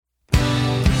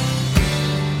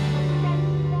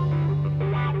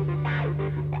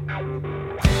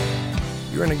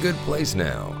you're in a good place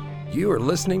now. You are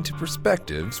listening to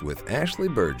Perspectives with Ashley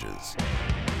Burgess.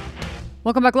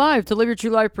 Welcome back live to Live Your True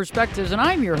Life Perspectives, and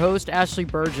I'm your host, Ashley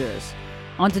Burgess.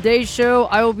 On today's show,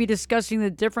 I will be discussing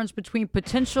the difference between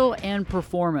potential and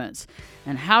performance,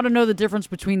 and how to know the difference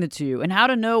between the two, and how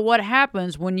to know what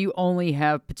happens when you only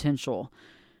have potential.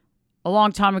 A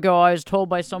long time ago, I was told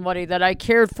by somebody that I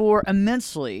cared for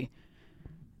immensely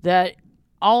that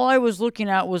all I was looking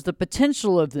at was the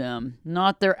potential of them,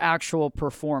 not their actual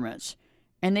performance.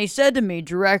 And they said to me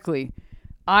directly,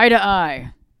 eye to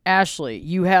eye, Ashley,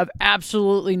 you have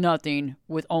absolutely nothing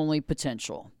with only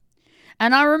potential.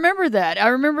 And I remember that. I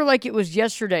remember like it was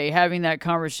yesterday having that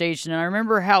conversation, and I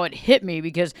remember how it hit me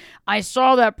because I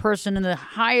saw that person in the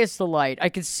highest of light. I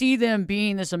could see them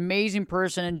being this amazing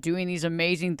person and doing these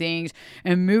amazing things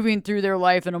and moving through their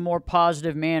life in a more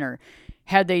positive manner.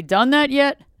 Had they done that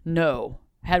yet? No.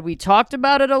 Had we talked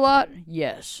about it a lot?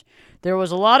 Yes. There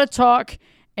was a lot of talk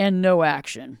and no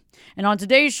action. And on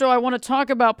today's show, I want to talk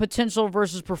about potential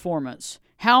versus performance.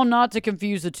 How not to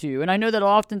confuse the two. And I know that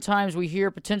oftentimes we hear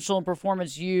potential and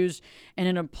performance used in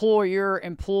an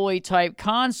employer-employee type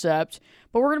concept,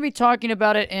 but we're going to be talking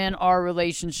about it in our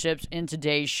relationships in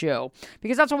today's show.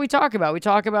 Because that's what we talk about. We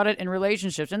talk about it in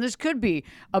relationships. And this could be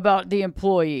about the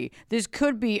employee. This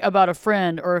could be about a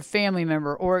friend or a family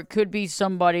member, or it could be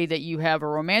somebody that you have a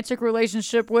romantic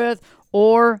relationship with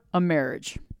or a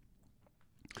marriage.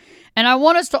 And I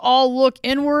want us to all look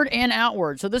inward and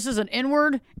outward. So this is an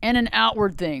inward and an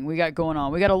outward thing we got going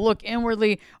on. We got to look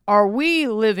inwardly. Are we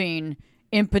living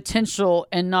in potential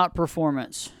and not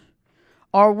performance?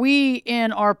 Are we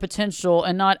in our potential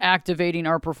and not activating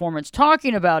our performance?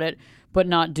 Talking about it, but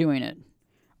not doing it.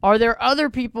 Are there other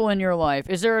people in your life?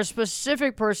 Is there a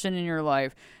specific person in your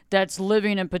life that's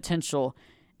living in potential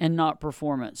and not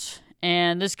performance?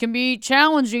 And this can be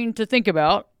challenging to think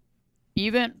about,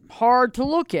 even hard to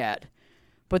look at.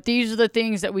 But these are the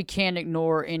things that we can't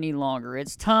ignore any longer.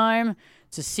 It's time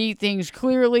to see things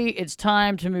clearly. It's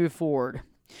time to move forward.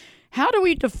 How do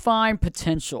we define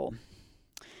potential?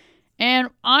 And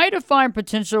I define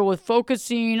potential with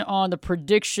focusing on the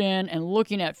prediction and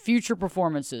looking at future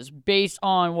performances based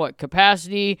on what?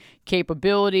 Capacity,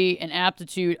 capability, and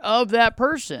aptitude of that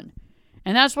person.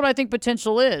 And that's what I think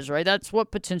potential is, right? That's what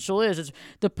potential is. It's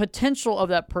the potential of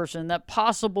that person, that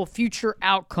possible future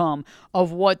outcome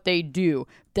of what they do.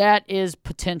 That is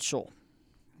potential.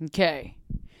 Okay.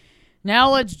 Now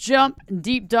let's jump and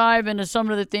deep dive into some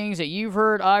of the things that you've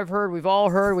heard, I've heard, we've all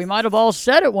heard. We might have all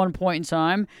said at one point in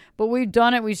time, but we've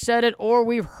done it, we said it, or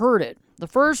we've heard it. The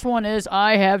first one is,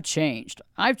 I have changed.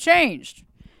 I've changed.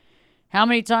 How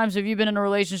many times have you been in a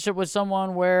relationship with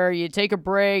someone where you take a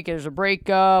break, there's a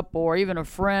breakup, or even a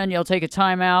friend, you'll take a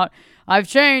time out? I've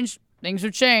changed. Things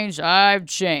have changed. I've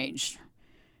changed.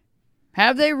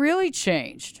 Have they really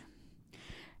changed?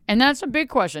 And that's a big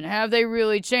question. Have they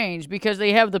really changed? Because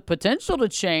they have the potential to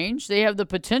change. They have the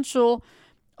potential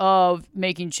of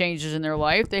making changes in their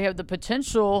life. They have the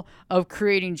potential of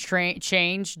creating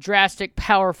change, drastic,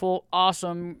 powerful,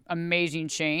 awesome, amazing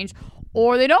change,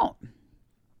 or they don't.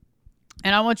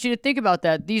 And I want you to think about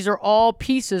that. These are all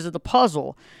pieces of the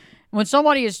puzzle. When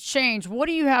somebody has changed, what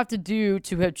do you have to do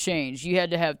to have changed? You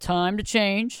had to have time to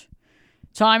change.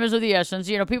 Time is of the essence.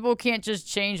 You know, people can't just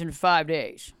change in 5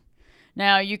 days.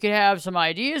 Now, you could have some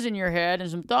ideas in your head and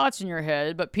some thoughts in your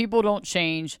head, but people don't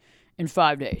change in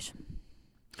 5 days.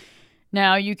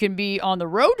 Now, you can be on the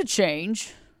road to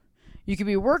change. You can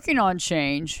be working on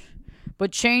change,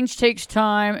 but change takes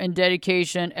time and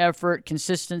dedication, effort,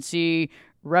 consistency,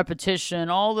 repetition,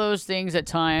 all those things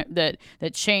that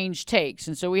change takes.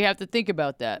 And so we have to think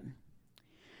about that.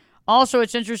 Also,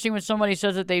 it's interesting when somebody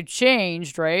says that they've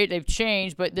changed, right? They've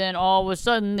changed, but then all of a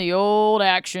sudden the old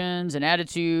actions and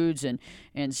attitudes and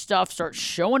stuff starts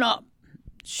showing up.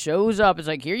 Shows up. It's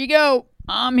like, here you go.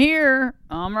 I'm here.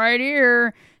 I'm right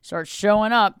here. Starts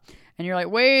showing up. And you're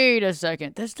like, wait a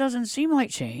second. This doesn't seem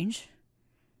like change.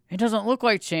 It doesn't look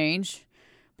like change.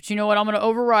 But you know what? I'm going to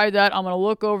override that. I'm going to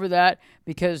look over that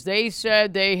because they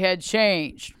said they had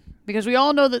changed. Because we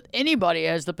all know that anybody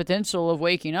has the potential of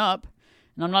waking up.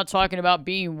 And I'm not talking about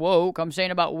being woke. I'm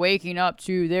saying about waking up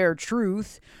to their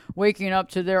truth, waking up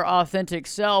to their authentic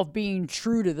self, being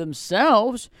true to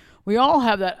themselves. We all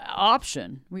have that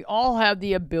option. We all have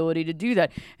the ability to do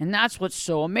that. And that's what's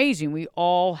so amazing. We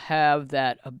all have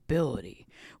that ability.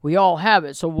 We all have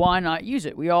it. So why not use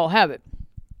it? We all have it.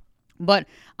 But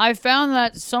I found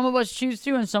that some of us choose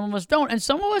to and some of us don't. And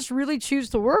some of us really choose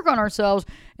to work on ourselves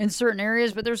in certain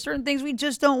areas, but there's certain things we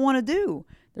just don't want to do.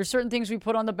 There's certain things we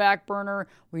put on the back burner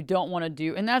we don't want to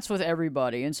do, and that's with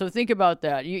everybody. And so think about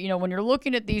that. You know, when you're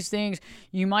looking at these things,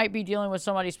 you might be dealing with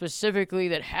somebody specifically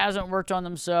that hasn't worked on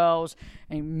themselves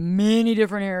in many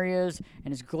different areas,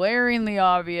 and it's glaringly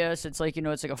obvious. It's like, you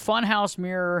know, it's like a funhouse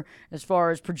mirror as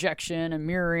far as projection and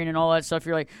mirroring and all that stuff.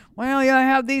 You're like, well, yeah, I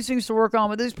have these things to work on,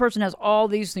 but this person has all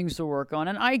these things to work on,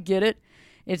 and I get it.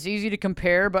 It's easy to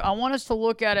compare, but I want us to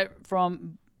look at it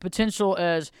from potential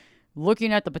as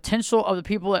looking at the potential of the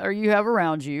people that you have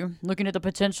around you, looking at the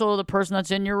potential of the person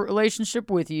that's in your relationship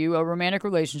with you, a romantic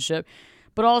relationship,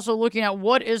 but also looking at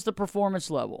what is the performance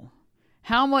level.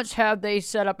 How much have they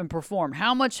set up and performed?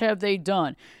 How much have they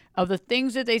done? Of the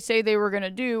things that they say they were going to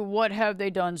do, what have they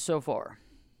done so far?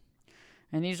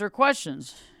 And these are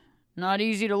questions. Not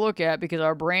easy to look at because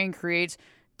our brain creates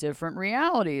different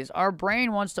realities. Our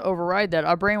brain wants to override that.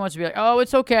 Our brain wants to be like, oh,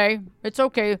 it's okay. It's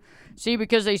okay. See,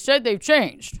 because they said they've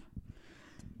changed.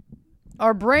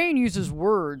 Our brain uses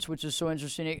words, which is so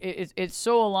interesting. It's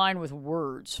so aligned with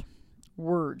words.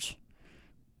 Words.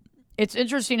 It's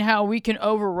interesting how we can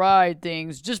override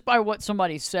things just by what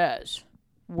somebody says.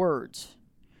 Words.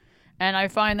 And I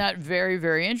find that very,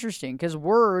 very interesting because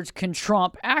words can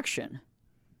trump action.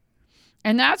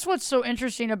 And that's what's so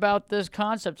interesting about this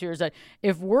concept here is that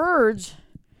if words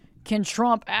can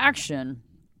trump action,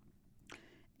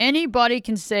 anybody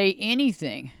can say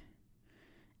anything.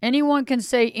 Anyone can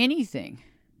say anything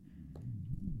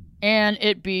and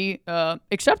it be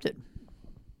accepted.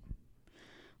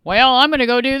 Well, I'm going to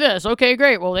go do this. Okay,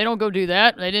 great. Well, they don't go do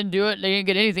that. They didn't do it. They didn't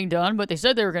get anything done, but they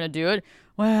said they were going to do it.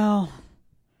 Well,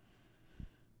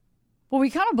 we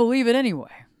kind of believe it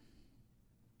anyway.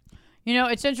 You know,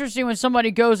 it's interesting when somebody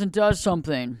goes and does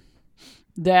something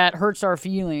that hurts our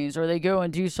feelings, or they go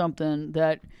and do something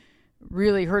that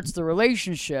really hurts the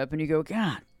relationship, and you go,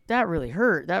 God, that really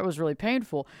hurt. That was really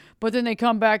painful. But then they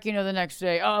come back, you know, the next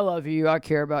day, oh, I love you. I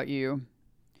care about you.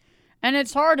 And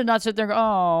it's hard to not sit there and go,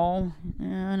 oh,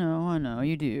 yeah, I know,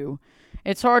 you do.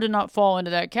 It's hard to not fall into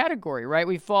that category, right?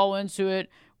 We fall into it.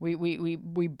 We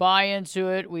buy into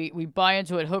it. We buy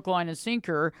into it hook, line, and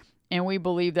sinker, and we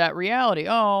believe that reality.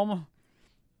 Oh,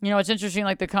 you know, it's interesting,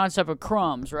 like the concept of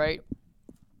crumbs, right?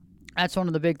 That's one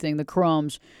of the big things, the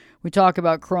crumbs. We talk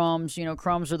about crumbs. You know,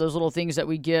 crumbs are those little things that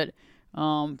we get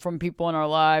from people in our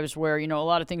lives where, you know, a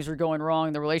lot of things are going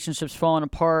wrong. The relationship's falling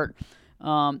apart.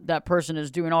 That person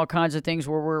is doing all kinds of things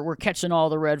where we're catching all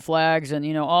the red flags. And,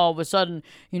 you know, all of a sudden,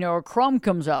 you know, a crumb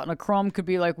comes out. And a crumb could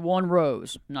be like one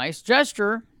rose. Nice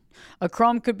gesture. A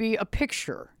crumb could be a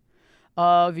picture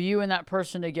of you and that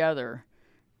person together.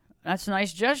 That's a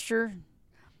nice gesture.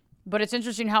 But it's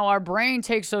interesting how our brain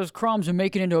takes those crumbs and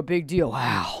make it into a big deal.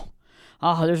 Wow.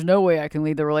 Oh, there's no way I can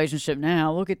leave the relationship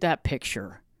now. Look at that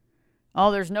picture.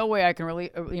 Oh, there's no way I can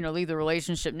leave the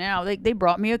relationship now. They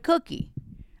brought me a cookie.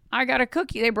 I got a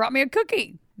cookie. They brought me a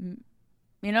cookie.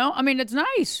 You know, I mean, it's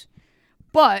nice.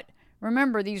 But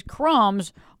remember, these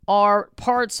crumbs are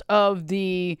parts of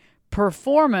the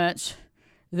performance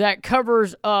that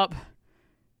covers up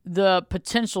the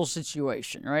potential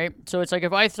situation, right? So it's like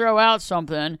if I throw out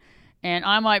something and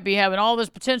I might be having all this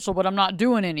potential, but I'm not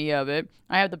doing any of it.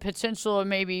 I have the potential of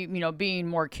maybe, you know, being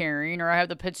more caring, or I have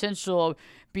the potential of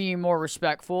being more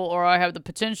respectful, or I have the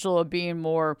potential of being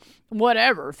more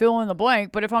whatever, fill in the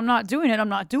blank. But if I'm not doing it, I'm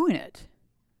not doing it.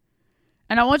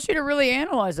 And I want you to really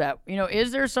analyze that. You know,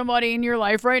 is there somebody in your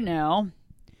life right now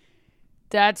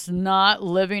that's not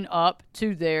living up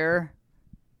to their,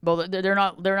 well, they're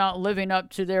not living up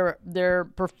to their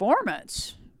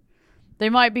performance? They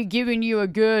might be giving you a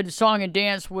good song and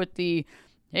dance with the,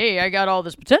 hey, I got all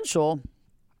this potential,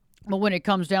 but when it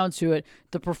comes down to it,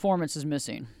 the performance is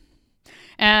missing.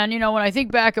 And, you know, when I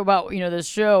think back about, you know, this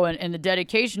show and the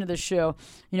dedication of this show,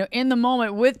 you know, in the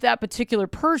moment with that particular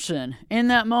person, in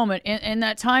that moment, in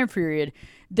that time period,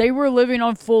 they were living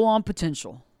on full-on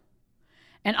potential.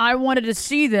 And I wanted to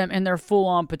see them in their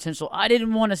full-on potential. I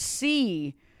didn't want to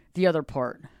see the other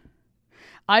part.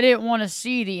 I didn't want to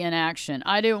see the inaction.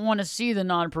 I didn't want to see the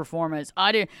non-performance.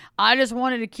 I just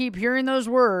wanted to keep hearing those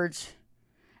words.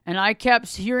 And I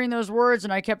kept hearing those words,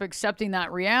 and I kept accepting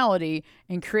that reality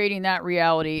and creating that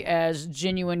reality as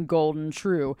genuine, golden,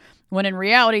 true. When in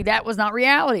reality, that was not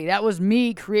reality. That was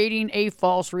me creating a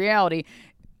false reality.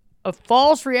 A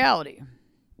false reality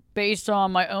based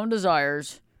on my own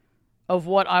desires of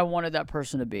what I wanted that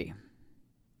person to be.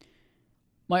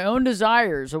 My own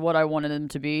desires of what I wanted them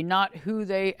to be, not who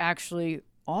they actually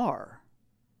are.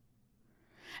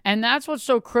 And that's what's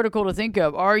so critical to think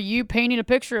of. Are you painting a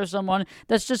picture of someone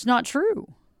that's just not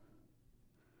true?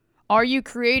 Are you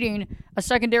creating a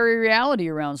secondary reality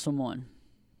around someone?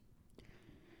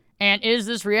 And is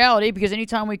this reality, because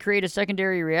anytime we create a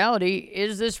secondary reality,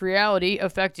 is this reality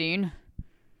affecting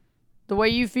the way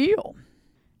you feel?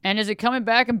 And is it coming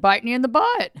back and biting you in the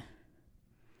butt?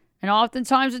 And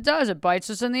oftentimes it does. It bites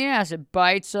us in the ass. It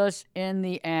bites us in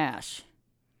the ass.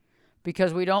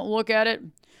 Because we don't look at it.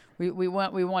 We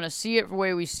want to see it the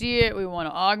way we see it. We want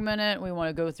to augment it. We want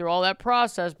to go through all that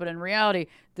process. But in reality,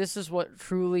 this is what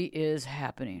truly is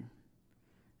happening.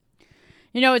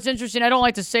 It's interesting. I don't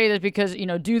like to say this because,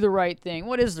 do the right thing.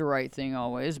 What is the right thing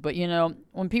always? But,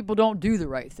 when people don't do the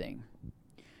right thing,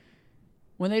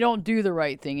 when they don't do the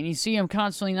right thing, and you see them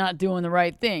constantly not doing the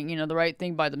right thing, the right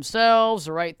thing by themselves,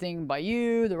 the right thing by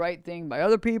you, the right thing by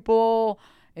other people,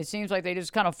 it seems like they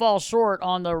just kind of fall short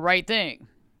on the right thing.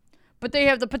 But they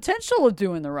have the potential of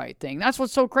doing the right thing. That's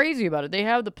what's so crazy about it. They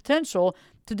have the potential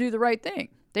to do the right thing.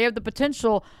 They have the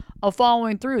potential of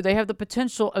following through. They have the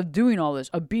potential of doing all this,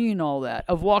 of being all that,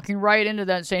 of walking right into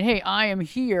that and saying, hey, I am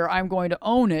here. I'm going to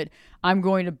own it. I'm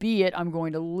going to be it. I'm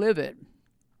going to live it.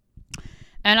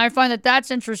 And I find that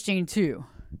that's interesting too.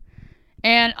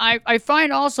 And I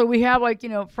find also we have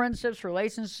friendships,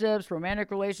 relationships,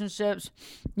 romantic relationships,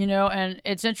 and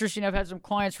it's interesting. I've had some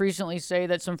clients recently say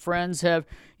that some friends have,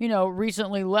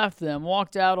 recently left them,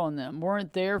 walked out on them,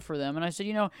 weren't there for them. And I said,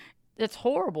 it's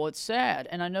horrible. It's sad.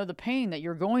 And I know the pain that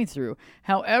you're going through.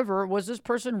 However, was this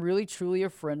person really, truly a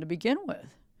friend to begin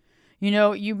with?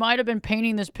 You might have been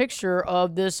painting this picture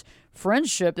of this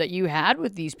friendship that you had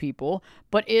with these people,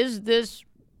 but is this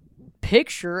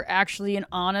picture actually an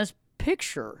honest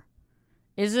picture?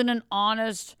 Is it an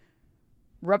honest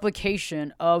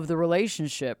replication of the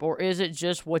relationship, or is it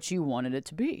just what you wanted it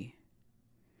to be?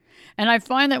 And I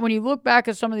find that when you look back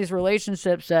at some of these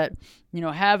relationships that,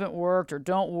 haven't worked or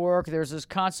don't work, there's this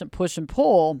constant push and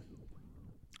pull.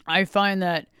 I find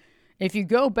that if you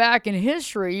go back in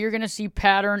history, you're going to see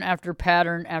pattern after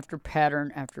pattern after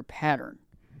pattern after pattern.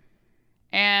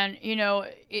 And,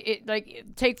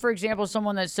 take, for example,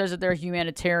 someone that says that they're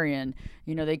humanitarian.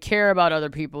 They care about other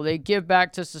people. They give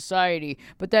back to society.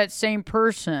 But that same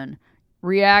person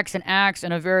reacts and acts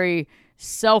in a very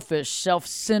selfish,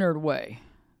 self-centered way.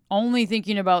 Only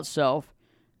thinking about self.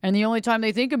 And the only time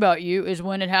they think about you is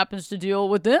when it happens to deal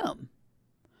with them.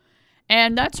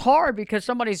 And that's hard because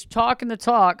somebody's talking the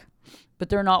talk, but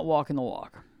they're not walking the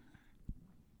walk.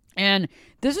 And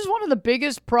this is one of the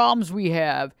biggest problems we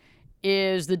have,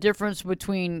 is the difference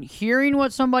between hearing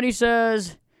what somebody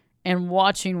says and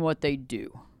watching what they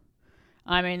do.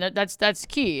 I mean, that's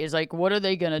key. Is what are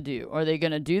they going to do? Are they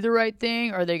going to do the right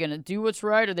thing? Are they going to do what's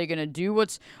right? Are they going to do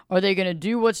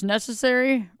what's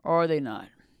necessary, or are they not?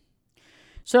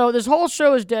 So this whole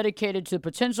show is dedicated to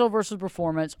potential versus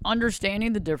performance,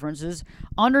 understanding the differences,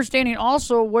 understanding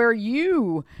also where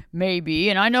you may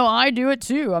be, and I know I do it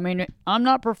too. I mean, I'm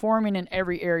not performing in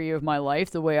every area of my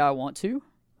life the way I want to.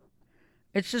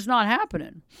 It's just not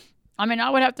happening. I mean, I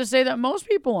would have to say that most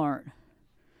people aren't.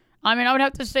 I mean, I would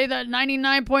have to say that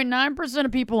 99.9%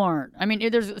 of people aren't. I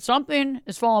mean, there's something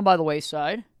is falling by the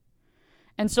wayside.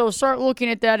 And so start looking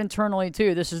at that internally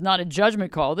too. This is not a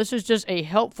judgment call. This is just a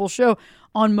helpful show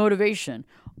on motivation,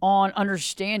 on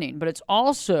understanding. But it's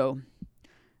also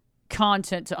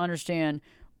content to understand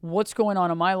what's going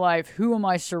on in my life. Who am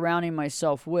I surrounding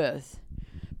myself with?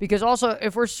 Because also,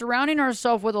 if we're surrounding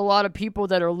ourselves with a lot of people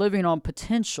that are living on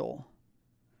potential,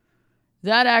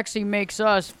 that actually makes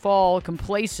us fall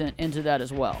complacent into that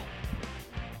as well.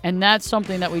 And that's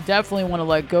something that we definitely want to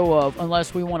let go of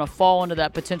unless we want to fall into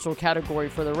that potential category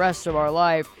for the rest of our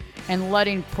life and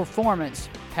letting performance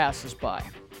pass us by.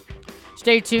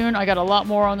 Stay tuned. I got a lot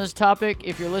more on this topic.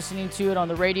 If you're listening to it on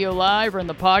the radio live or in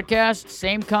the podcast,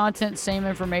 same content, same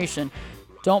information.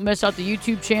 Don't miss out the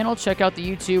YouTube channel. Check out the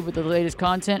YouTube with the latest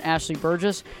content. Ashley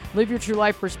Burgess. Live your true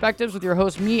life perspectives with your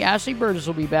host, me, Ashley Burgess,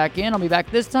 will be back in. I'll be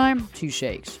back this time. 2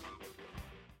 shakes.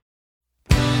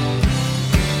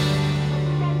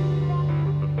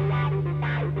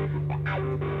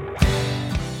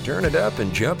 Turn it up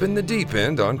and jump in the deep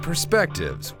end on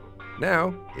Perspectives.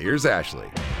 Now, here's Ashley.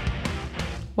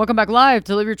 Welcome back live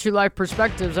to Live Your True Life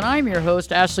Perspectives, and I'm your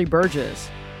host, Ashley Burgess.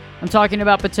 I'm talking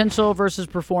about potential versus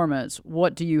performance.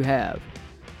 What do you have?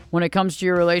 When it comes to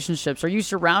your relationships, are you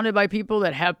surrounded by people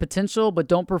that have potential but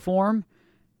don't perform?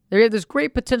 They have this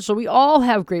great potential. We all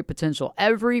have great potential.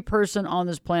 Every person on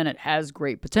this planet has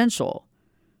great potential.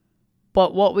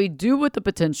 But what we do with the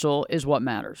potential is what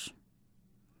matters.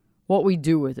 What we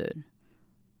do with it.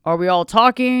 Are we all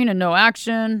talking and no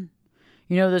action?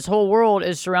 This whole world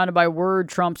is surrounded by word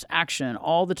trumps action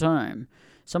all the time.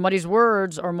 Somebody's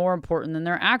words are more important than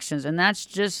their actions, and that's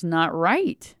just not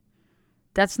right.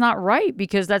 That's not right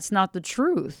because that's not the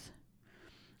truth.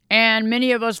 And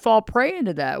many of us fall prey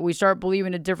into that. We start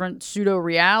believing a different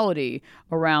pseudo-reality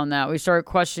around that. We start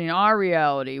questioning our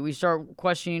reality. We start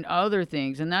questioning other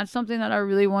things. And that's something that I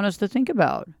really want us to think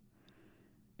about,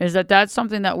 is that that's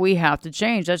something that we have to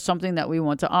change. That's something that we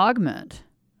want to augment.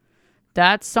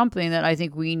 That's something that I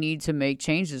think we need to make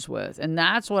changes with. And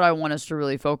that's what I want us to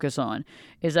really focus on,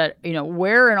 is that,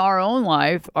 where in our own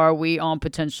life are we on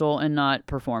potential and not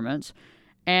performance?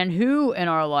 And who in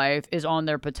our life is on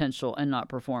their potential and not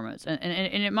performance? And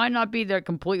it might not be their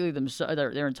completely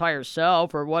their entire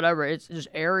self or whatever. It's just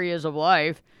areas of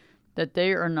life that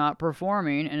they are not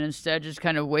performing, and instead just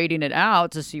kind of waiting it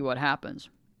out to see what happens.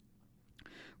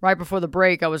 Right before the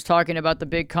break, I was talking about the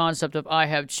big concept of I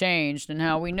have changed, and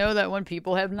how we know that when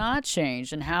people have not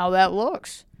changed and how that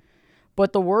looks.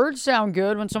 But the words sound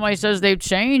good when somebody says they've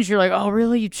changed. You're like, oh,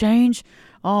 really? You changed?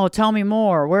 Oh, tell me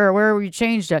more. Where were you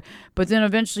changed at? But then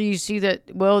eventually you see that,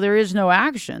 well, there is no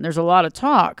action. There's a lot of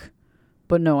talk,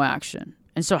 but no action.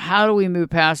 And so how do we move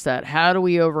past that? How do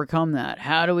we overcome that?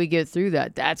 How do we get through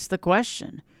that? That's the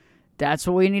question. That's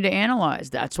what we need to analyze.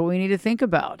 That's what we need to think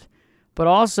about. But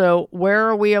also, where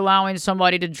are we allowing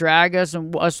somebody to drag us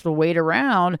and us to wait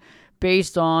around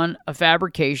based on a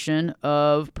fabrication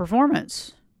of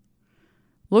performance?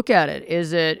 Look at it.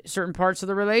 Is it certain parts of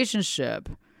the relationship?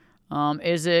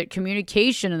 Is it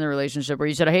communication in the relationship where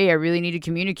you said, hey, I really need to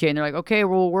communicate, and they're like, okay,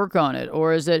 we'll work on it?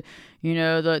 Or is it,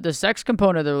 the sex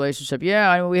component of the relationship?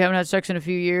 Yeah, we haven't had sex in a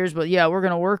few years, but yeah, we're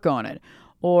going to work on it.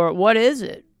 Or what is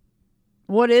it?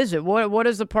 What is it? What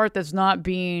is the part that's not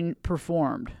being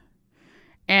performed?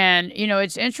 And,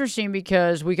 it's interesting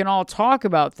because we can all talk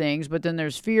about things, but then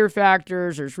there's fear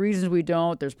factors, there's reasons we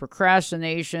don't, there's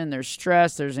procrastination, there's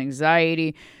stress, there's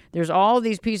anxiety. There's all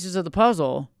these pieces of the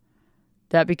puzzle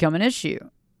that become an issue.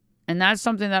 And that's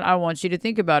something that I want you to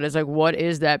think about, is like, what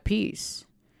is that piece?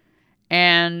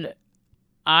 And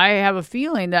I have a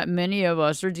feeling that many of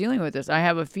us are dealing with this. I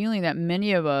have a feeling that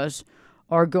many of us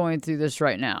are going through this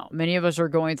right now. Many of us are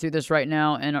going through this right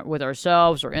now and with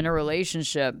ourselves or in a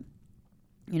relationship.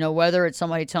 Whether it's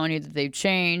somebody telling you that they've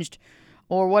changed,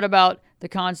 or what about the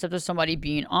concept of somebody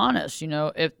being honest?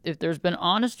 If there's been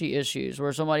honesty issues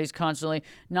where somebody's constantly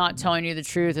not telling you the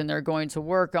truth and they're going to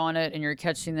work on it, and you're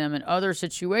catching them in other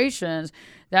situations,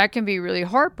 that can be really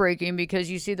heartbreaking, because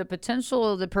you see the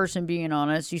potential of the person being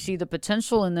honest. You see the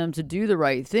potential in them to do the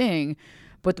right thing,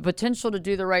 but the potential to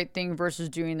do the right thing versus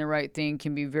doing the right thing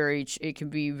can be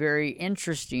very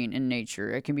interesting in nature.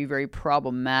 It can be very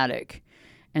problematic.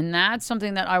 And that's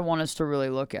something that I want us to really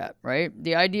look at, right?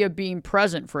 The idea of being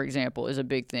present, for example, is a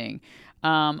big thing.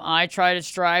 I try to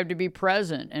strive to be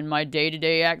present in my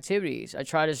day-to-day activities. I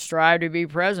try to strive to be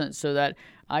present so that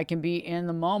I can be in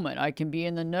the moment. I can be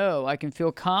in the know. I can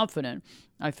feel confident.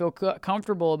 I feel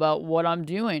comfortable about what I'm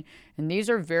doing. And these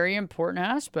are very important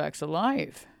aspects of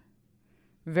life.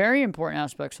 Very important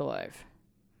aspects of life.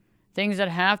 Things that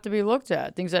have to be looked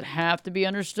at. Things that have to be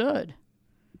understood.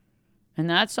 And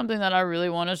that's something that I really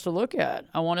want us to look at.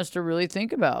 I want us to really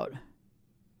think about.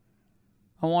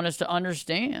 I want us to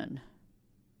understand.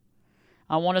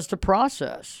 I want us to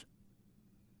process.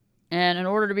 And in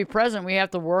order to be present, we have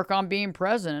to work on being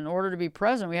present. In order to be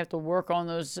present, we have to work on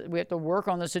those. We have to work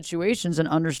on the situations and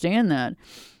understand that.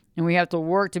 And we have to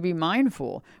work to be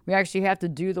mindful. We actually have to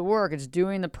do the work. It's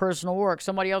doing the personal work.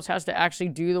 Somebody else has to actually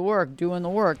do the work, doing the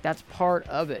work. That's part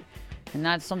of it. And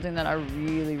that's something that I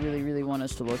really, really, really want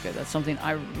us to look at. That's something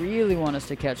I really want us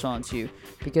to catch on to,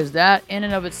 because that in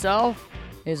and of itself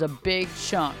is a big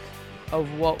chunk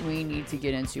of what we need to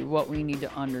get into, what we need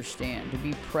to understand, to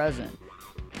be present,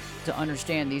 to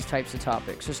understand these types of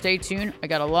topics. So stay tuned. I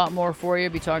got a lot more for you.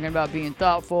 I'll be talking about being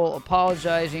thoughtful,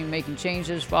 apologizing, making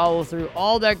changes, follow through,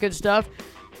 all that good stuff.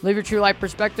 Live Your True Life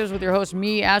Perspectives with your host,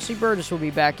 me, Ashley Burgess, will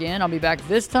be back in. I'll be back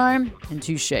this time in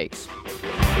 2 shakes.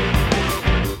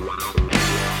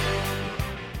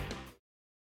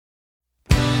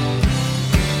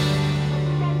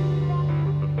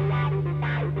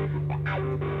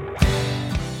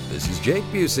 This is Jake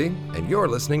Busey, and you're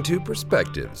listening to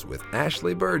Perspectives with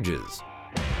Ashley Burgess.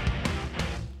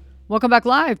 Welcome back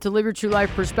live to Live Your True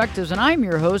Life Perspectives, and I'm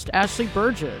your host, Ashley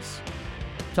Burgess.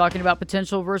 Talking about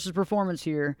potential versus performance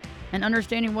here, and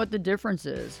understanding what the difference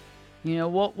is.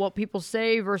 What people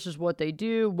say versus what they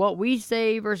do, what we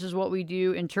say versus what we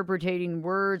do, interpreting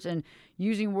words and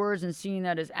using words and seeing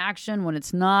that as action when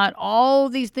it's not. All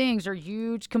these things are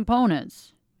huge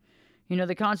components.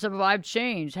 The concept of I've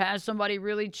changed. Has somebody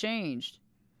really changed?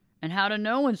 And how to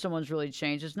know when someone's really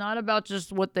changed. It's not about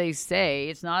just what they say.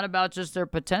 It's not about just their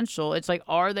potential. It's like,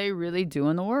 are they really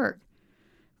doing the work?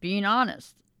 Being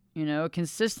honest.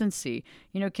 Consistency.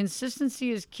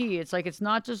 Consistency is key. It's like it's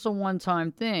not just a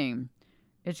one-time thing.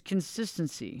 It's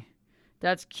consistency.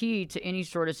 That's key to any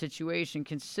sort of situation.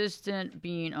 Consistent,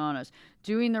 being honest,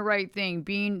 doing the right thing,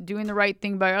 doing the right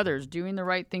thing by others, doing the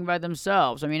right thing by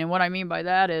themselves. And what I mean by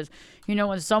that is,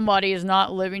 when somebody is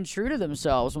not living true to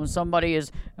themselves, when somebody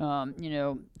is,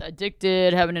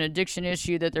 addicted, having an addiction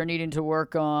issue that they're needing to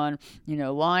work on,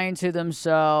 lying to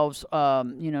themselves,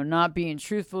 not being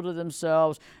truthful to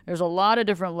themselves. There's a lot of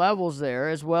different levels there,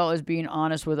 as well as being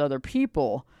honest with other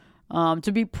people.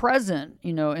 To be present,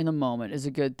 in the moment is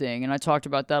a good thing. And I talked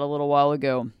about that a little while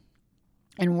ago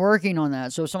and working on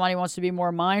that. So if somebody wants to be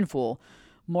more mindful,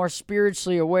 more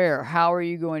spiritually aware, how are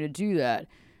you going to do that?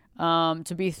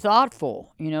 To be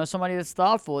thoughtful, somebody that's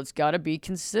thoughtful, it's got to be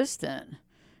consistent.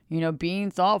 Being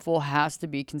thoughtful has to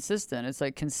be consistent. It's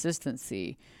like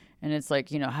consistency. And it's like,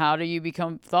 how do you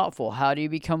become thoughtful? How do you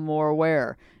become more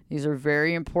aware? These are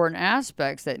very important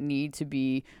aspects that need to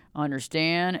be understood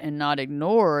and not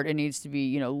ignored. It needs to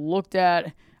be, looked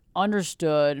at,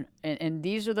 understood, and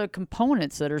these are the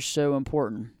components that are so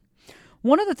important.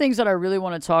 One of the things that I really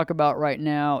want to talk about right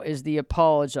now is the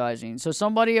apologizing. So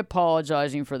somebody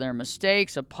apologizing for their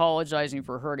mistakes, apologizing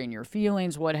for hurting your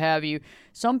feelings, what have you.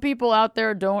 Some people out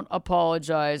there don't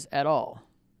apologize at all,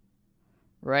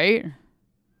 right?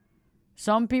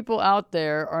 Some people out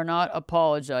there are not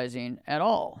apologizing at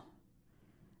all.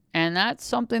 And that's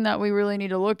something that we really need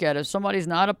to look at. If somebody's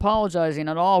not apologizing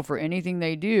at all for anything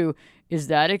they do, is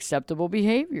that acceptable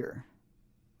behavior?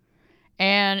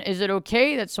 And is it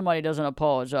okay that somebody doesn't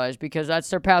apologize because that's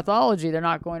their pathology? They're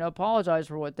not going to apologize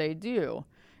for what they do.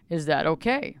 Is that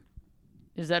okay?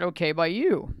 Is that okay by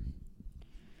you?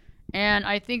 And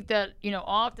I think that,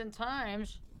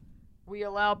 oftentimes we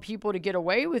allow people to get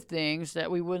away with things that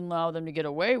we wouldn't allow them to get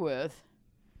away with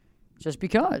just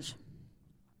because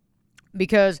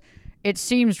it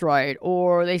seems right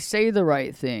or they say the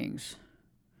right things.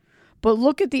 But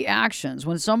look at the actions.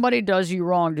 When somebody does you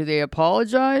wrong, do they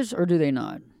apologize or do they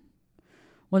not?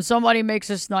 When somebody makes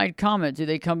a snide comment, do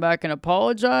they come back and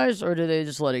apologize or do they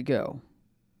just let it go?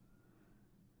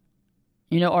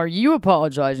 Are you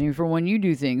apologizing for when you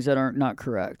do things that are not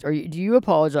correct? Do you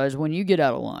apologize when you get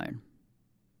out of line?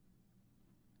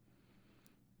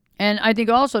 And I think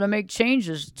also to make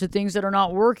changes to things that are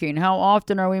not working. How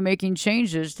often are we making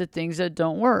changes to things that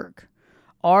don't work?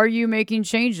 Are you making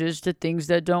changes to things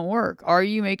that don't work? Are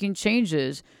you making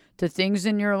changes to things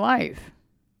in your life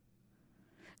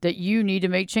that you need to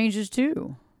make changes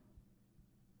to?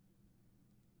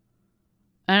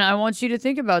 And I want you to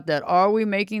think about that. Are we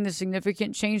making the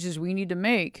significant changes we need to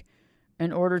make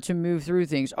in order to move through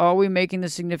things? Are we making the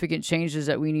significant changes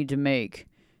that we need to make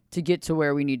to get to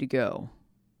where we need to go?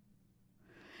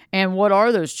 And what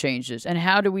are those changes? And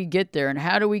how do we get there? And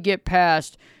how do we get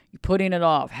past putting it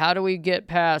off? How do we get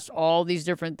past all these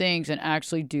different things and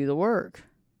actually do the work?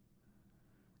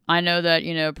 I know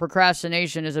that,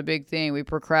 procrastination is a big thing. We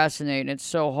procrastinate and it's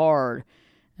so hard.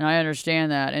 And I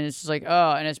understand that. And it's just like,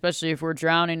 and especially if we're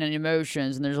drowning in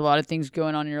emotions and there's a lot of things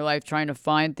going on in your life, trying to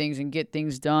find things and get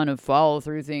things done and follow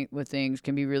through with things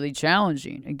can be really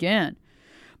challenging. Again.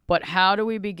 But how do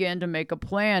we begin to make a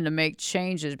plan to make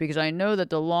changes? Because I know that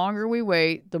the longer we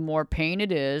wait, the more pain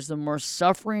it is, the more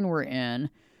suffering we're in,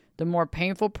 the more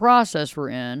painful process we're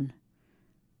in,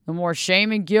 the more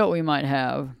shame and guilt we might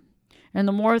have, and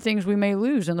the more things we may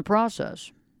lose in the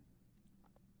process.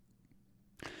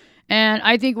 And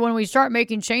I think when we start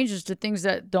making changes to things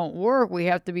that don't work, we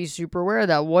have to be super aware of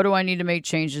that. What do I need to make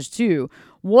changes to?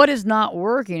 What is not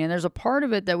working? And there's a part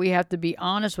of it that we have to be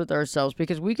honest with ourselves,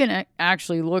 because we can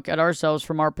actually look at ourselves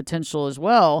from our potential as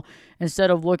well,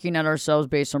 instead of looking at ourselves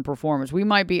based on performance. We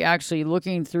might be actually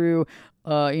looking through,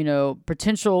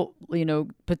 potential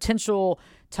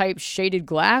type shaded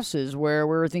glasses where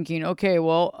we're thinking, okay,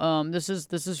 well, this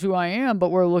is who I am, but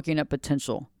we're looking at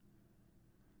potential.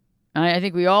 And I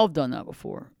think we all have done that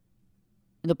before.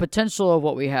 The potential of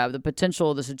what we have, the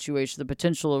potential of the situation, the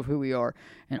potential of who we are.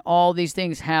 And all these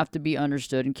things have to be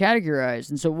understood and categorized.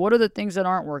 And so what are the things that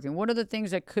aren't working? What are the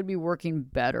things that could be working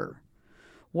better?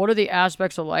 What are the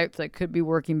aspects of life that could be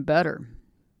working better?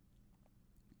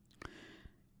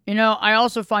 I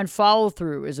also find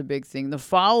follow-through is a big thing. The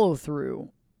follow-through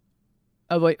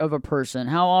of a person.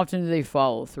 How often do they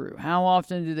follow through? How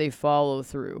often do they follow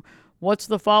through? What's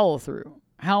the follow-through?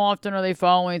 How often are they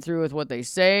following through with what they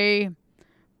say,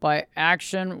 by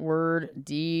action, word,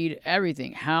 deed,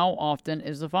 everything? How often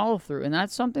is the follow-through? And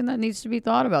that's something that needs to be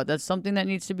thought about. That's something that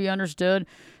needs to be understood.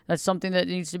 That's something that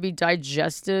needs to be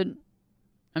digested.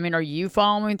 I mean, are you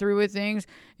following through with things?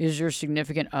 Is your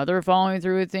significant other following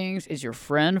through with things? Is your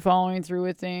friend following through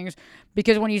with things?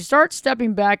 Because when you start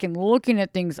stepping back and looking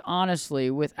at things honestly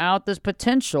without this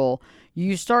potential,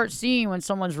 you start seeing when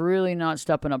someone's really not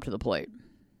stepping up to the plate.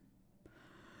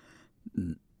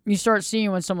 You start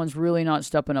seeing when someone's really not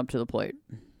stepping up to the plate.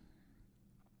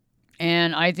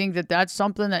 And I think that that's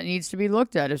something that needs to be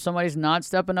looked at. If somebody's not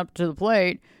stepping up to the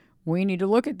plate, we need to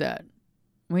look at that.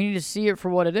 We need to see it for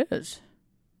what it is.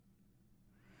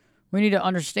 We need to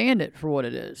understand it for what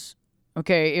it is.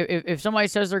 Okay, if somebody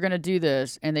says they're going to do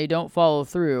this and they don't follow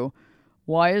through,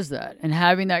 why is that? And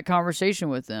having that conversation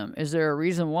with them, is there a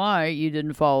reason why you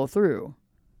didn't follow through?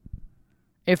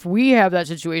 If we have that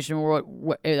situation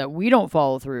where that we don't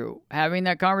follow through, having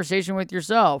that conversation with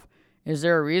yourself, is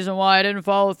there a reason why I didn't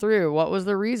follow through? What was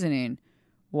the reasoning?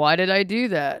 Why did I do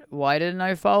that? Why didn't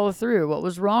I follow through? What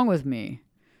was wrong with me?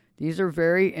 These are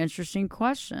very interesting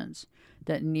questions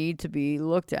that need to be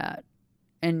looked at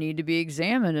and need to be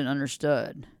examined and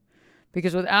understood.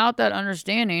 Because without that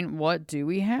understanding, what do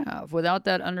we have? Without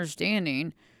that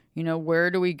understanding,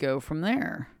 where do we go from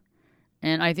there?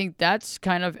 And I think that's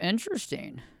kind of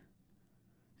interesting.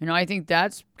 I think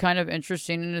that's kind of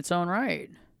interesting in its own right.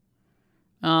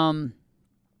 And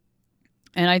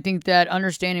I think that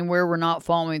understanding where we're not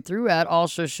following through at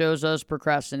also shows us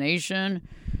procrastination,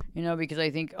 because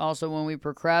I think also when we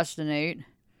procrastinate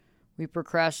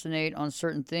on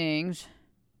certain things.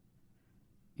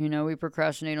 We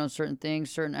procrastinate on certain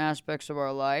things, certain aspects of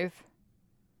our life.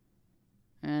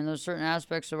 And those certain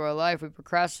aspects of our life we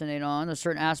procrastinate on, those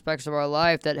certain aspects of our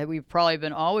life that we've probably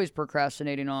been always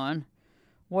procrastinating on.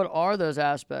 What are those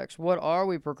aspects? What are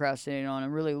we procrastinating on?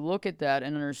 And really look at that,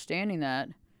 and understanding that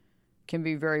can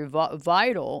be very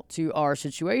vital to our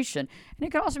situation. And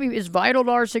it can also be, it's vital to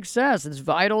our success. It's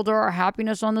vital to our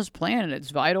happiness on this planet.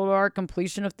 It's vital to our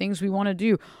completion of things we want to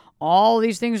do. All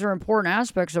these things are important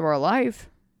aspects of our life.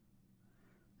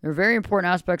 They're very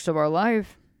important aspects of our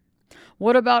life.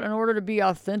 What about in order to be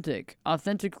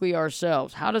authentically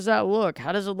ourselves? How does that look?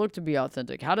 How does it look to be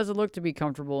authentic? How does it look to be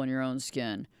comfortable in your own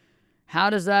skin? How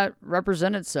does that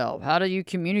represent itself? How do you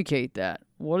communicate that?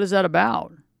 What is that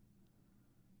about?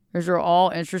 These are all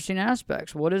interesting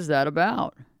aspects. What is that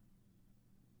about?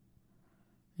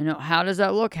 How does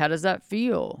that look? How does that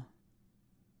feel?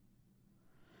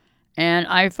 And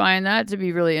I find that to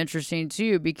be really interesting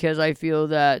too, because I feel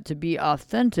that to be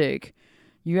authentic,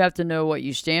 you have to know what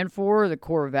you stand for, the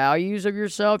core values of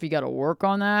yourself. You got to work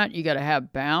on that. You got to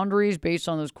have boundaries based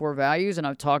on those core values. And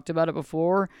I've talked about it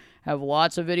before. I have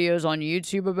lots of videos on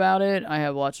YouTube about it. I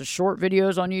have lots of short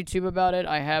videos on YouTube about it.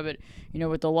 I have it,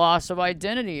 with the loss of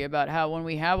identity, about how when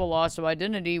we have a loss of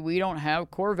identity, we don't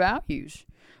have core values.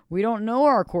 We don't know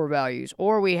our core values,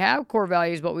 or we have core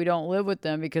values, but we don't live with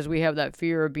them because we have that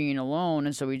fear of being alone.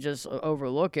 And so we just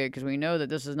overlook it because we know that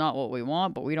this is not what we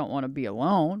want, but we don't want to be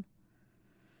alone.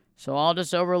 So I'll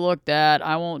just overlook that.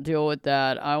 I won't deal with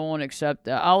that. I won't accept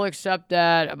that. I'll accept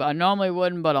that. I normally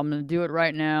wouldn't, but I'm going to do it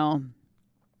right now.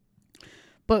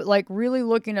 But really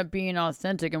looking at being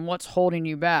authentic and what's holding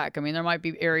you back. I mean, there might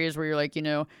be areas where you're like,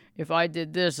 if I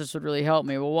did this would really help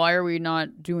me. Well, why are we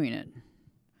not doing it?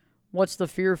 What's the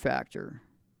fear factor?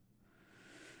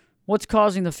 What's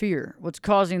causing the fear? What's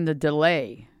causing the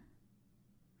delay?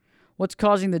 What's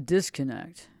causing the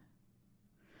disconnect?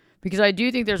 Because I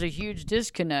do think there's a huge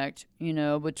disconnect,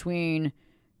 between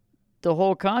the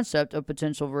whole concept of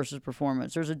potential versus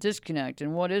performance. There's a disconnect.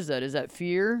 And what is that? Is that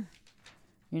fear?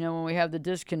 When we have the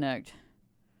disconnect,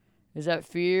 is that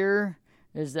fear?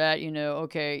 Is that,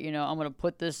 okay, I'm going to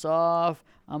put this off.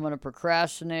 I'm going to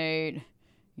procrastinate.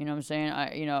 You know what I'm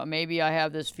saying? Maybe I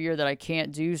have this fear that I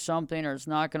can't do something, or it's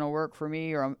not going to work for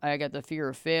me, or I got the fear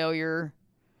of failure.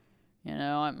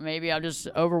 Maybe I'm just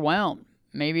overwhelmed.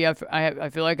 Maybe I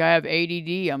feel like I have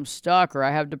ADD, I'm stuck, or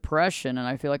I have depression and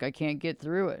I feel like I can't get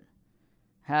through it.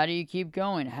 How do you keep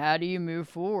going? How do you move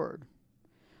forward?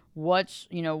 What's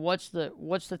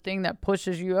the thing that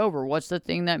pushes you over? What's the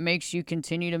thing that makes you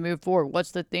continue to move forward?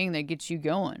 What's the thing that gets you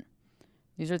going?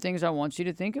 These are things I want you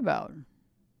to think about.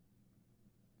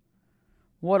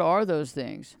 What are those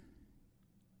things?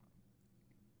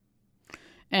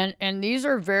 And these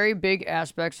are very big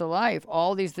aspects of life.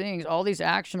 All these things, all these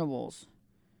actionables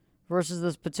versus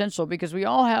this potential, because we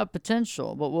all have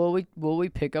potential, but will we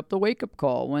pick up the wake-up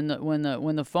call when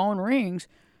the phone rings?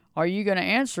 Are you going to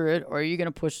answer it, or are you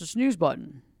going to push the snooze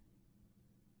button?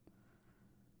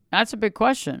 That's a big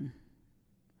question.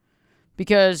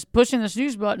 Because pushing the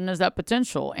snooze button is that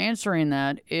potential. Answering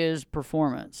that is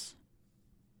performance.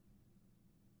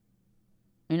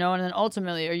 And then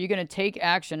ultimately, are you going to take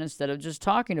action instead of just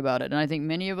talking about it? And I think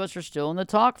many of us are still in the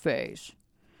talk phase.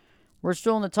 We're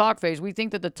still in the talk phase. We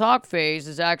think that the talk phase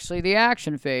is actually the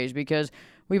action phase because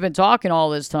we've been talking all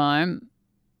this time.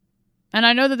 And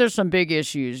I know that there's some big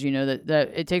issues,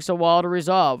 that it takes a while to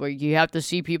resolve. Like you have to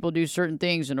see people do certain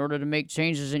things in order to make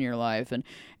changes in your life. And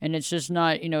it's just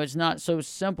not, it's not so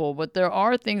simple. But there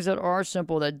are things that are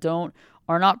simple that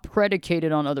are not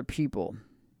predicated on other people.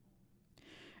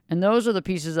 And those are the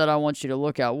pieces that I want you to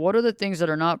look at. What are the things that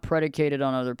are not predicated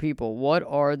on other people? What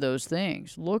are those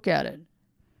things? Look at it.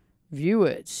 View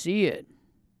it. See it.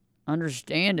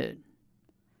 Understand it.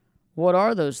 What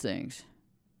are those things?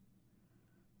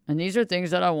 And these are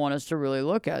things that I want us to really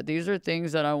look at. These are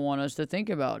things that I want us to think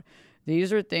about.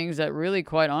 These are things that really,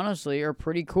 quite honestly, are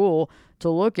pretty cool to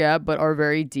look at, but are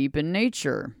very deep in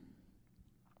nature.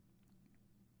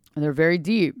 And they're very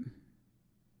deep.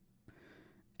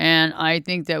 And I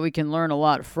think that we can learn a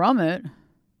lot from it.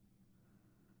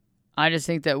 I just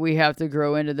think that we have to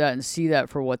grow into that and see that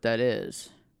for what that is.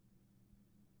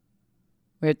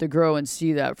 We have to grow and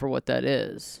see that for what that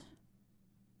is.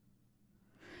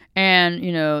 And,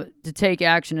 to take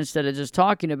action instead of just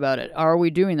talking about it. Are we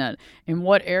doing that? In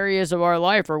what areas of our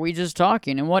life are we just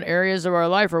talking? In what areas of our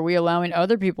life are we allowing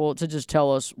other people to just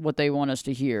tell us what they want us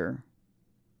to hear?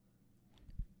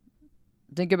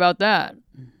 Think about that.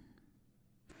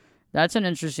 That's an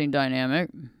interesting dynamic.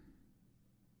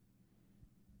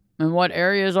 And what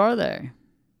areas are they?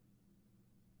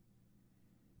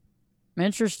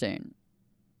 Interesting.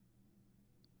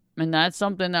 And that's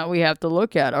something that we have to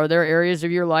look at. Are there areas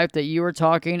of your life that you are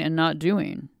talking and not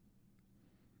doing?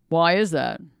 Why is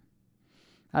that?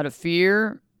 Out of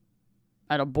fear?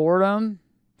 Out of boredom?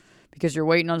 Because you're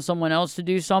waiting on someone else to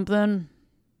do something?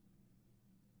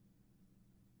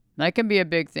 That can be a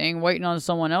big thing, waiting on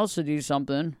someone else to do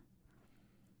something.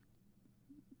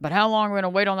 But how long are we going to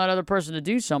wait on that other person to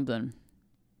do something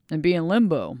and be in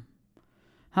limbo?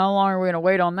 How long are we going to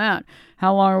wait on that?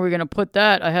 How long are we going to put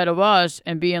that ahead of us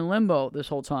and be in limbo this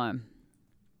whole time?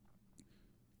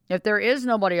 If there is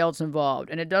nobody else involved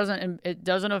and it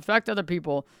doesn't affect other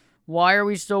people, why are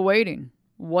we still waiting?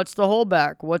 What's the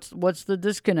holdback? What's the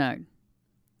disconnect?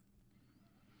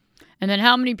 And then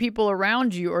how many people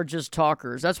around you are just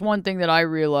talkers? That's one thing that I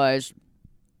realized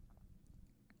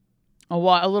a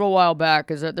little while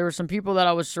back, is that there were some people that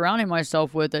I was surrounding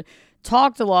myself with that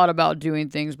talked a lot about doing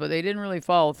things, but they didn't really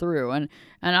follow through. And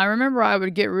I remember I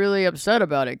would get really upset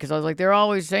about it because I was like, they're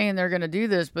always saying they're going to do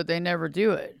this, but they never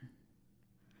do it.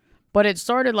 But it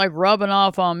started like rubbing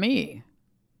off on me.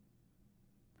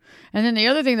 And then the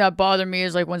other thing that bothered me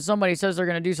is like when somebody says they're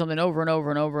going to do something over and over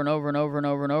and over and over and over and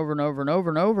over and over and over and over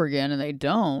and over again, and they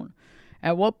don't.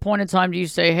 At what point in time do you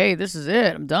say, hey, this is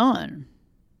it, I'm done?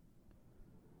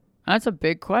 That's a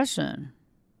big question.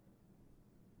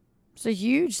 It's a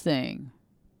huge thing.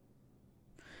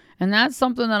 And that's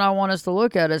something that I want us to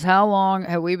look at, is how long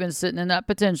have we been sitting in that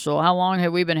potential? How long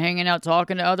have we been hanging out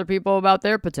talking to other people about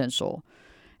their potential?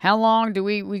 How long do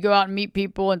we go out and meet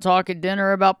people and talk at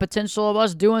dinner about potential of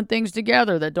us doing things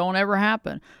together that don't ever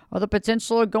happen? Or the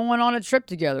potential of going on a trip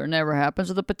together never happens.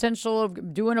 Or the potential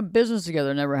of doing a business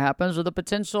together never happens. Or the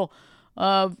potential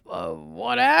of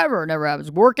whatever never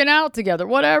happens. Working out together,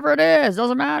 whatever it is,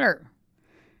 doesn't matter.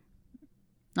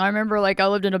 I remember I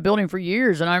lived in a building for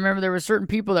years, and I remember there were certain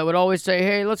people that would always say,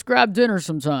 hey, let's grab dinner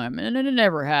sometime. And it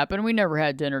never happened. We never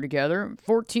had dinner together.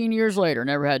 14 years later,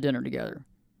 never had dinner together.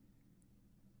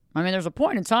 I mean, there's a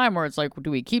point in time where it's like,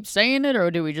 do we keep saying it or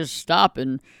do we just stop?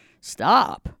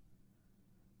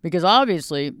 Because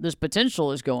obviously, this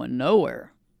potential is going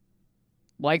nowhere.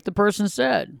 Like the person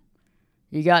said,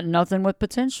 you got nothing with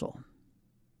potential.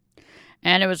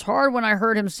 And it was hard when I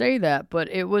heard him say that, but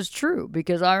it was true.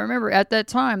 Because I remember at that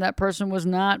time, that person was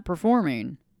not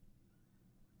performing,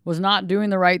 was not doing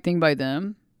the right thing by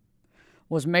them,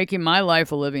 was making my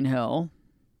life a living hell,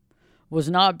 was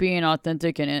not being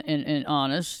authentic and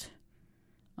honest,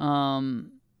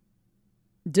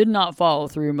 did not follow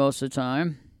through most of the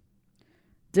time,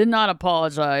 did not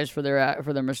apologize for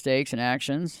their mistakes and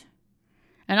actions.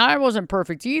 And I wasn't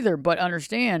perfect either, but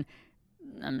understand,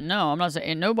 no, I'm not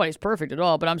saying nobody's perfect at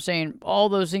all, but I'm saying all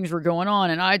those things were going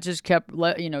on, and I just kept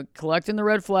collecting the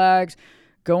red flags,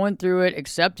 going through it,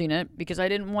 accepting it, because I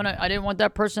didn't want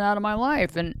that person out of my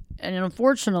life. And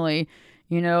unfortunately,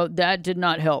 that did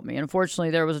not help me.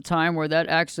 Unfortunately, there was a time where that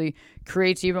actually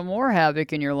creates even more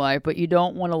havoc in your life, but you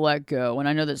don't want to let go. And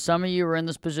I know that some of you are in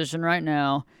this position right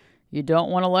now. You don't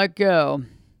want to let go,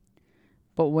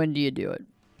 but when do you do it?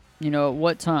 At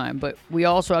what time? But we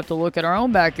also have to look at our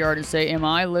own backyard and say, am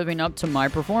I living up to my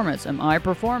performance? Am I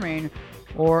performing,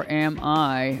 or am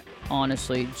I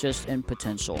honestly just in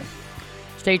potential?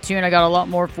 Stay tuned. I got a lot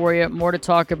more for you, more to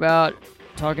talk about.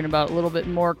 talking about a little bit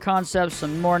more concepts,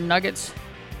 some more nuggets.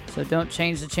 So don't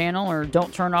change the channel or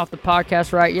don't turn off the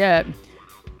podcast right yet.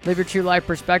 Live Your True Life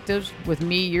Perspectives with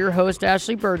me, your host,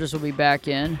 Ashley Burgess, will be back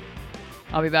in.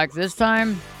 I'll be back this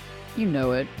time. You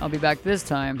know it. I'll be back this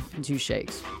time in 2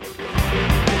 shakes.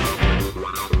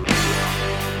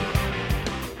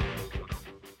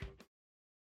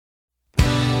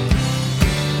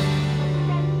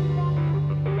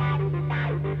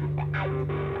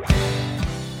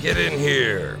 Get in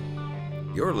here.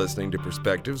 You're listening to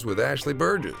Perspectives with Ashley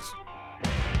Burgess.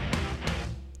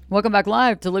 Welcome back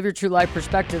live to Live Your True Life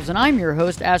Perspectives, and I'm your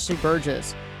host, Ashley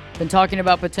Burgess. Been talking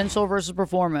about potential versus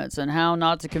performance and how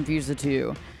not to confuse the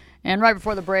two. And right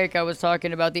before the break, I was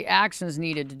talking about the actions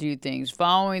needed to do things,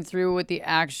 following through with the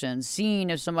action, seeing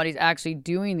if somebody's actually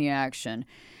doing the action.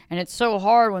 And it's so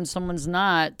hard when someone's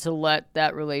not to let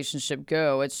that relationship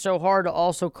go. It's so hard to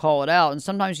also call it out. And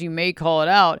sometimes you may call it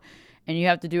out, and you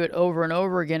have to do it over and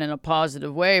over again in a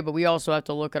positive way, but we also have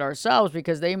to look at ourselves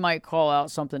because they might call out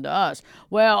something to us.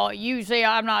 Well, you say,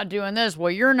 I'm not doing this.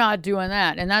 Well, you're not doing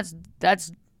that. And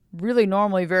that's really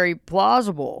normally very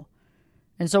plausible.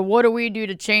 And so what do we do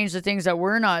to change the things that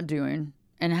we're not doing?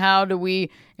 And how do we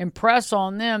impress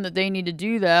on them that they need to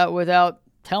do that without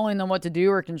telling them what to do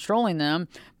or controlling them?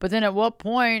 But then at what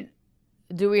point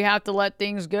do we have to let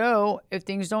things go if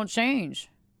things don't change?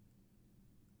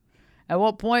 At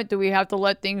what point do we have to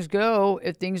let things go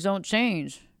if things don't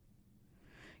change?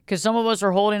 Because some of us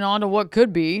are holding on to what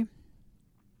could be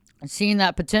and seeing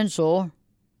that potential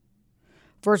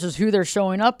versus who they're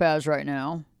showing up as right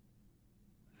now.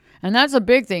 And that's a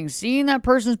big thing, seeing that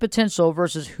person's potential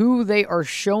versus who they are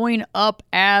showing up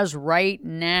as right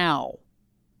now.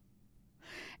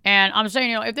 And I'm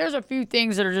saying, if there's a few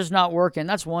things that are just not working,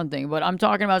 that's one thing. But I'm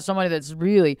talking about somebody that's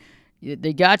really...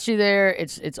 They got you there.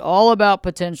 It's all about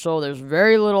potential. There's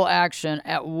very little action.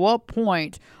 At what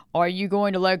point are you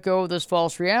going to let go of this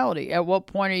false reality? At what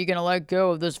point are you going to let go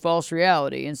of this false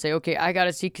reality and say, okay, I got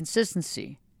to see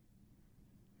consistency.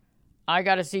 I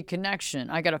got to see connection.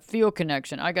 I got to feel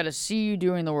connection. I got to see you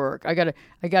doing the work. I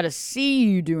got to see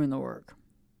you doing the work.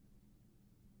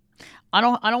 I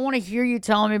don't want to hear you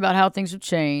telling me about how things have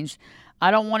changed. I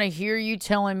don't want to hear you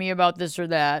telling me about this or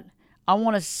that. I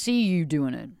want to see you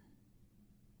doing it.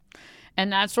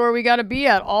 And that's where we got to be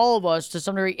at, all of us, to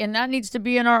some degree. And that needs to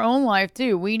be in our own life,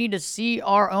 too. We need to see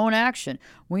our own action.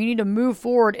 We need to move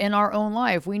forward in our own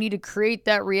life. We need to create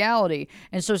that reality.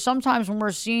 And so sometimes when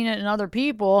we're seeing it in other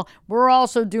people, we're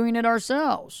also doing it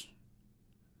ourselves.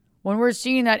 When we're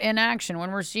seeing that in action,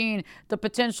 when we're seeing the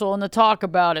potential and the talk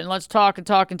about it, and let's talk and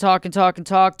talk and talk and talk and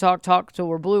talk till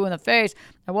we're blue in the face,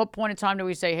 at what point in time do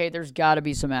we say, hey, there's got to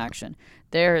be some action?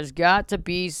 There has got to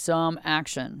be some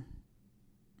action.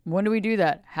 When do we do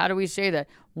that? How do we say that?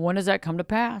 When does that come to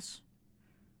pass?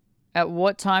 At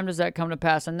what time does that come to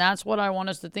pass? And that's what I want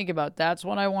us to think about. That's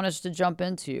what I want us to jump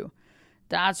into.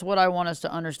 That's what I want us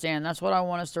to understand. That's what I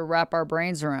want us to wrap our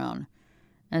brains around.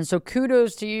 And so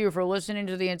kudos to you for listening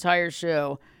to the entire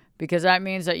show, because that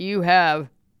means that you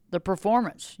have the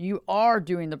performance. You are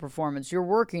doing the performance. You're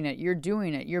working it. You're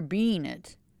doing it. You're being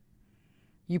it.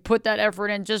 You put that effort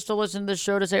in just to listen to the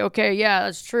show to say, okay, yeah,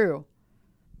 that's true.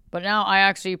 But now I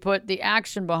actually put the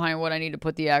action behind what I need to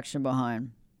put the action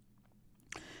behind.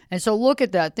 And so look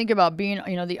at that. Think about being,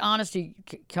 the honesty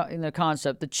in the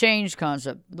concept, the change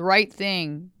concept, the right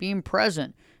thing, being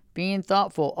present, being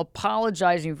thoughtful,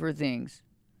 apologizing for things,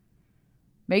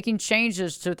 making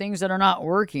changes to things that are not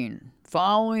working,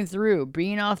 following through,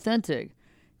 being authentic,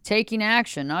 taking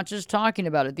action, not just talking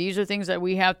about it. These are things that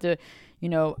we have to,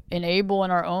 enable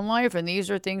in our own life. And these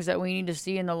are things that we need to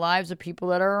see in the lives of people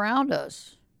that are around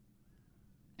us.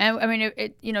 And I mean,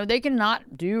 they can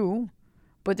not do,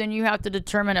 but then you have to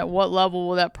determine at what level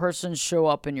will that person show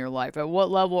up in your life? At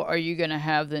what level are you going to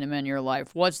have them in your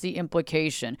life? What's the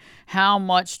implication? How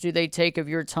much do they take of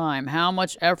your time? How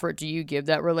much effort do you give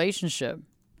that relationship?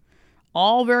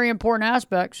 All very important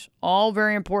aspects. All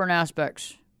very important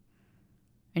aspects.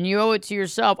 And you owe it to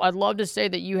yourself. I'd love to say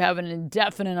that you have an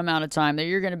indefinite amount of time, that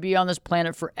you're going to be on this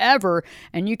planet forever,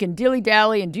 and you can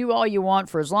dilly-dally and do all you want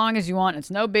for as long as you want.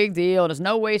 It's no big deal. It's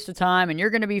no waste of time, and you're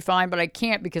going to be fine, but I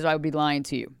can't because I would be lying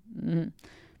to you.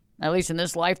 At least in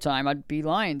this lifetime, I'd be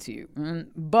lying to you.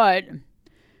 But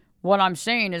what I'm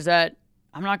saying is that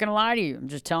I'm not going to lie to you. I'm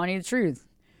just telling you the truth.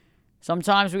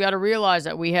 Sometimes we got to realize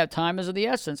that we have time is of the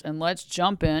essence, and let's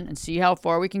jump in and see how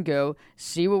far we can go,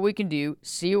 see what we can do,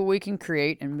 see what we can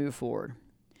create, and move forward.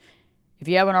 If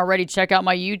you haven't already, check out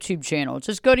my YouTube channel.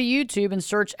 Just go to YouTube and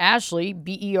search Ashley,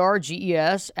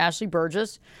 B-E-R-G-E-S, Ashley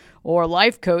Burgess, or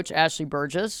life coach Ashley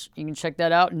Burgess. You can check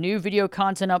that out. New video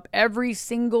content up every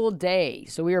single day.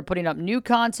 So we are putting up new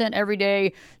content every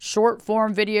day, short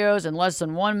form videos in less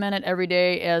than 1 minute every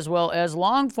day, as well as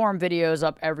long form videos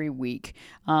up every week.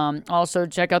 Also,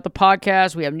 check out the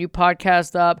podcast. We have new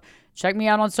podcasts up. Check me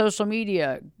out on social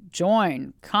media.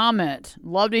 Join, comment.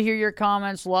 Love to hear your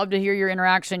comments. Love to hear your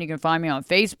interaction. You can find me on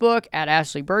Facebook at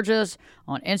Ashley Burgess,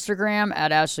 on Instagram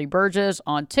at Ashley Burgess,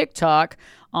 on TikTok,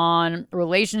 on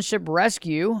Relationship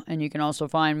Rescue, and you can also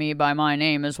find me by my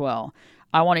name as well.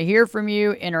 I want to hear from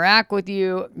you, interact with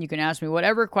you. You can ask me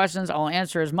whatever questions. I'll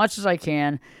answer as much as I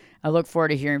can. I look forward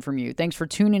to hearing from you. Thanks for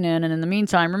tuning in. And in the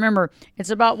meantime, remember, it's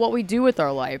about what we do with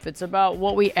our life. It's about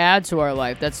what we add to our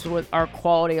life. That's what our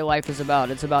quality of life is about.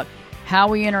 It's about how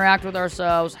we interact with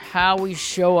ourselves, how we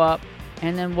show up,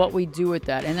 and then what we do with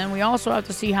that. And then we also have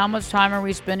to see how much time are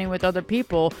we spending with other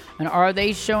people, and are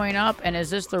they showing up, and is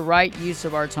this the right use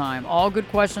of our time? All good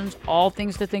questions, all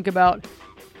things to think about.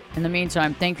 In the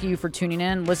meantime, thank you for tuning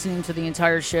in, listening to the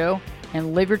entire show,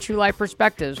 and live your true life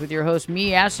perspectives with your host,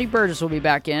 me, Ashley Burgess, will be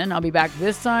back in. I'll be back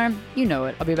this time. You know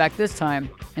it. I'll be back this time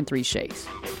in 3 shakes.